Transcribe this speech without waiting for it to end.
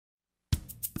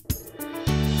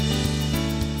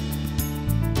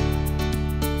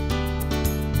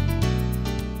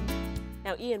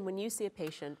Now, Ian, when you see a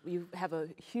patient, you have a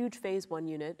huge phase 1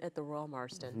 unit at the Royal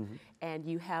Marsden, and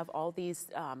you have all these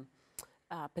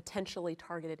potentially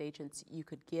targeted agents you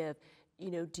could give.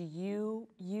 Do you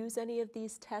use any of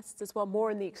these tests as well,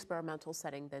 more in the experimental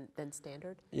setting than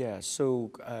standard? Yeah,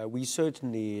 so we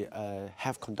certainly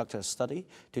have conducted a study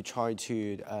to try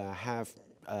to have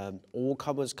all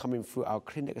comers coming through our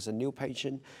clinic as a new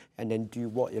patient, and then do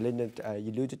what Yelena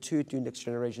alluded to, do next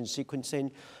generation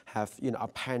sequencing, have a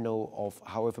panel of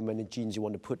however many genes you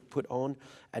want to put on,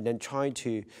 and then try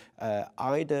to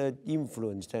either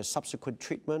influence their subsequent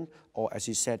treatment, or as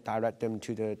you said, direct them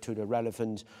to the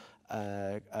relevant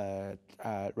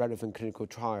relevant clinical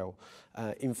trial.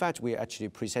 In fact, we actually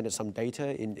presented some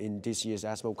data in this year's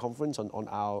ESMO conference on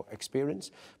our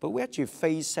experience, but we actually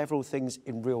face several things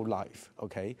in real life,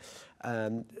 okay?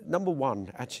 Number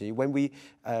one, actually, when we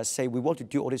say we want to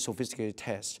do all these sophisticated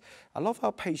tests, a lot of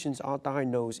our patients are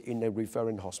diagnosed in a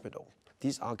referring hospital.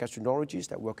 These are gastroenterologists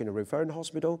that work in a referring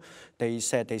hospital. They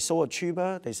said they saw a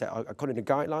tumor. They said, according to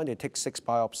the guideline, they take 6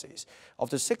 biopsies.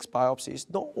 Of the 6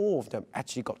 biopsies, not all of them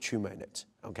actually got tumor in it.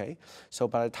 Okay, so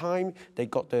by the time they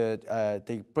got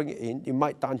they bring it in, it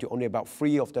might down to only about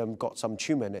 3 of them got some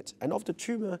tumor in it. And of the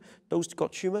tumor, those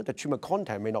got tumor, the tumor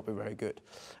content may not be very good.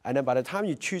 And then by the time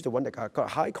you choose the one that got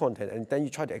high content, and then you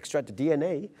try to extract the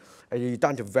DNA, and you're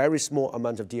down to very small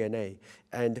amounts of DNA.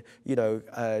 And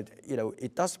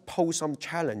it does pose some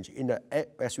challenge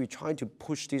as we try to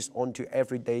push this onto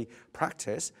everyday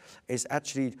practice. It's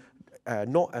actually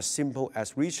not as simple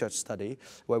as research study,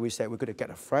 where we say we're going to get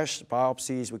a fresh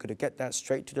biopsies, we're going to get that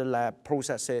straight to the lab,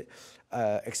 process it,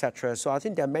 etc. So I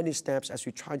think there are many steps as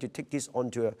we try to take this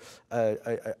onto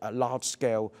a large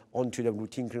scale, onto the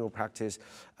routine clinical practice,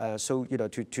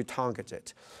 to target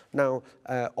it. Now,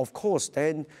 of course,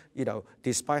 then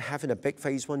despite having a big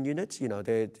phase 1 unit,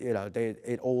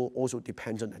 it all also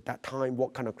depends on at that time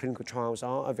what kind of clinical trials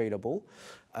are available,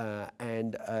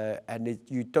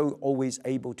 you don't always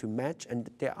able to match, and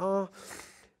there are.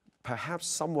 Perhaps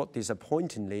somewhat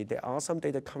disappointingly, there are some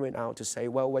data coming out to say,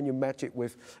 well, when you match it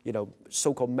with,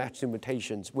 so-called matching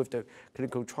mutations with the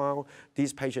clinical trial,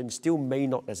 these patients still may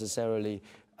not necessarily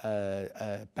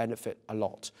benefit a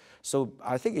lot. So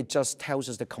I think it just tells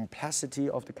us the complexity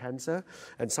of the cancer,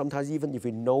 and sometimes even if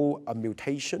we know a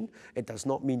mutation, it does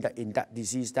not mean that in that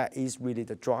disease that is really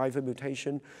the driver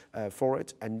mutation for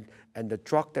it, and the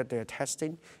drug that they're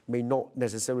testing may not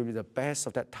necessarily be the best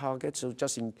of that target. So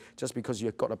just because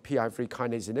you've got a PI3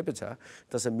 kinase inhibitor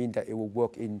doesn't mean that it will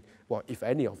work in, well, if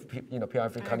any of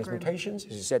PI3 kinase mutations.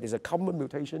 As you said, is a common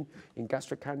mutation in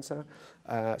gastric cancer.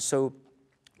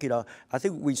 I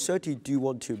think we certainly do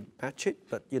want to match it,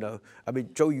 but I mean,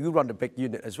 Joe, you run a big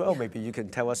unit as well. Maybe you can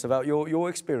tell us about your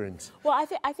experience. Well,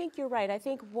 I think you're right. I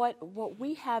think what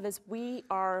we have is we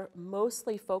are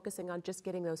mostly focusing on just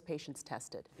getting those patients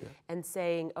tested, and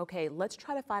saying, okay, let's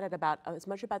try to find out about as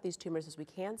much about these tumors as we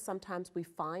can. Sometimes we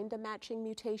find a matching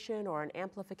mutation or an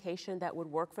amplification that would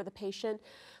work for the patient,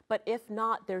 but if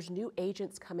not, there's new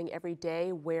agents coming every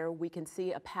day where we can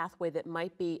see a pathway that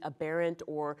might be aberrant,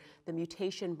 or the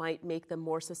mutation might make them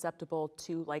more susceptible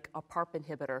to like a PARP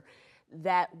inhibitor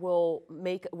that will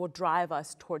drive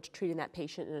us towards treating that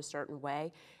patient in a certain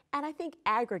way. And I think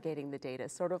aggregating the data,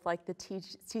 sort of like the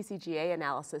TCGA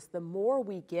analysis, the more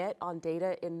we get on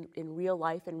data in real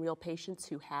life and real patients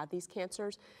who have these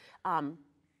cancers,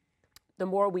 the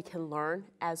more we can learn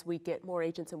as we get more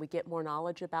agents and we get more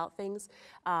knowledge about things.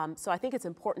 So I think it's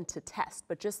important to test,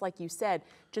 but just like you said,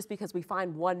 just because we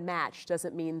find one match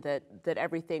doesn't mean that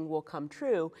everything will come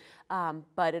true,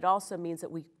 but it also means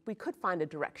that we could find a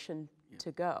direction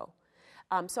to go.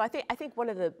 So I think one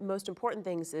of the most important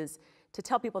things is to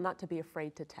tell people not to be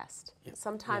afraid to test.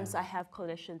 Sometimes I have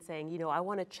clinicians saying, I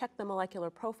want to check the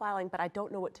molecular profiling, but I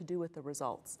don't know what to do with the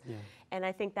results. And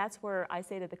I think that's where I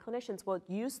say to the clinicians, well,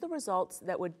 use the results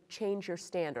that would change your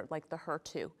standard, like the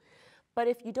HER2. But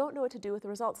if you don't know what to do with the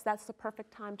results, that's the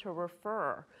perfect time to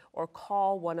refer or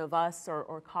call one of us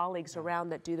or colleagues around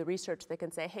that do the research that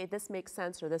can say, hey, this makes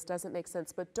sense or this doesn't make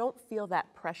sense, but don't feel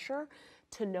that pressure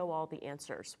to know all the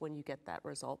answers when you get that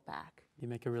result back. You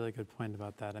make a really good point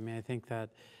about that. I mean, I think that,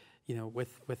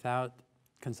 without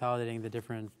consolidating the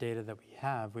different data that we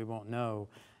have, we won't know.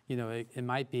 It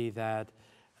might be that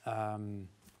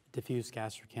diffuse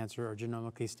gastric cancer or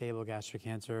genomically stable gastric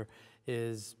cancer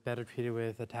is better treated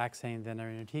with a taxane than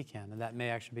irinotecan, and that may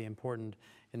actually be important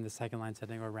in the second-line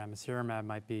setting, or ramucirumab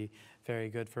might be very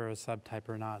good for a subtype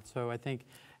or not. So I think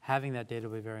having that data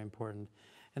will be very important.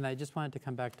 And I just wanted to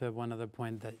come back to one other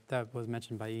point that was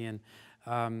mentioned by Ian.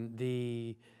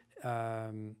 The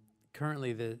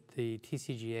currently the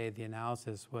TCGA, the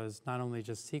analysis, was not only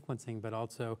just sequencing, but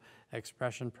also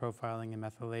expression profiling and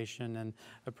methylation, and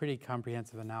a pretty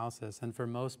comprehensive analysis. And for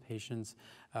most patients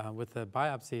with a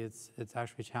biopsy, it's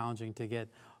actually challenging to get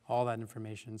all that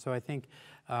information. So I think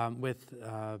with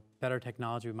better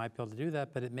technology, we might be able to do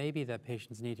that, but it may be that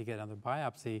patients need to get another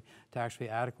biopsy to actually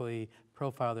adequately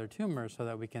profile their tumor so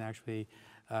that we can actually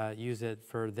use it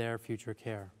for their future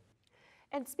care.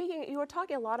 And speaking, you were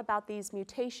talking a lot about these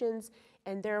mutations,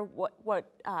 and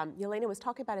what Yelena was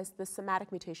talking about is the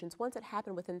somatic mutations, ones that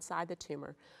happen within inside the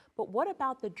tumor. But what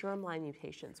about the germline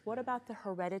mutations? What about the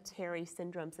hereditary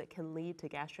syndromes that can lead to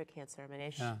gastric cancer?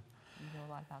 Manish, you know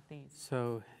a lot about these.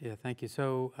 So, yeah, thank you.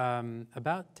 So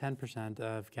about 10%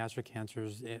 of gastric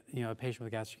cancers, a patient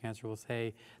with gastric cancer will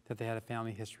say that they had a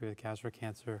family history with gastric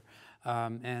cancer.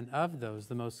 And of those,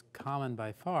 the most common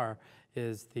by far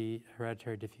is the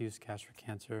hereditary diffuse gastric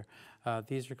cancer.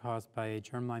 These are caused by a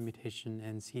germline mutation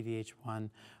in CDH1,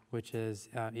 which is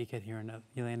e-cadherin.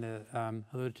 Yelena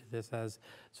alluded to this as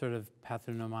sort of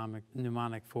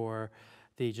pathognomonic for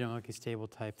the genomically stable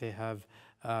type. They have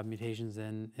mutations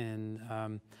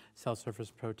in cell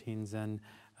surface proteins and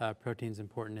proteins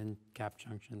important in gap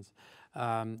junctions.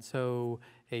 So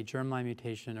a germline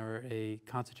mutation or a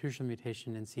constitutional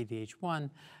mutation in CDH1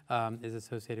 is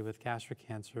associated with gastric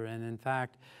cancer. And in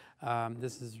fact,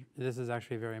 this is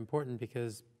actually very important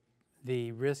because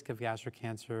the risk of gastric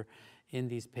cancer in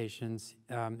these patients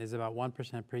is about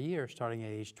 1% per year starting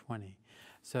at age 20.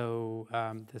 So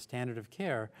the standard of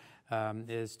care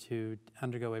is to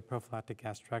undergo a prophylactic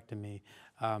gastrectomy,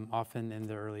 often in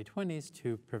the early 20s,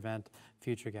 to prevent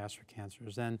future gastric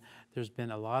cancers. And there's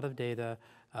been a lot of data,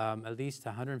 at least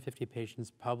 150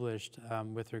 patients published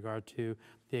with regard to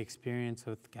the experience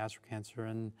with gastric cancer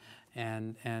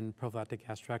and prophylactic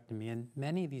gastrectomy. And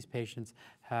many of these patients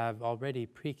have already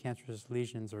precancerous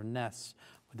lesions or nests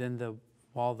within the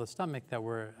wall of the stomach that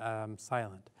were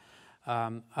silent.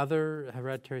 Other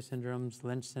hereditary syndromes,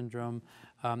 Lynch syndrome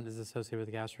is associated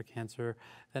with gastric cancer,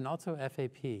 and also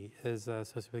FAP is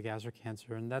associated with gastric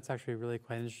cancer, and that's actually really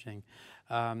quite interesting.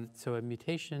 So a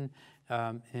mutation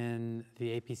in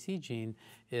the APC gene,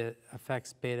 it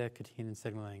affects beta-catenin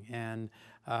signaling, and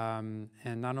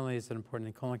not only is it important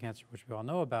in colon cancer, which we all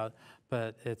know about,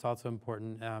 but it's also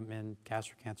important in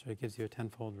gastric cancer. It gives you a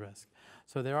 10-fold risk.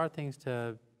 So there are things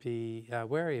to be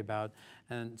wary about,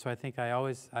 and so I think I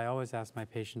always ask my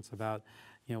patients about,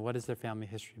 what is their family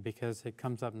history, because it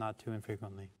comes up not too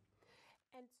infrequently.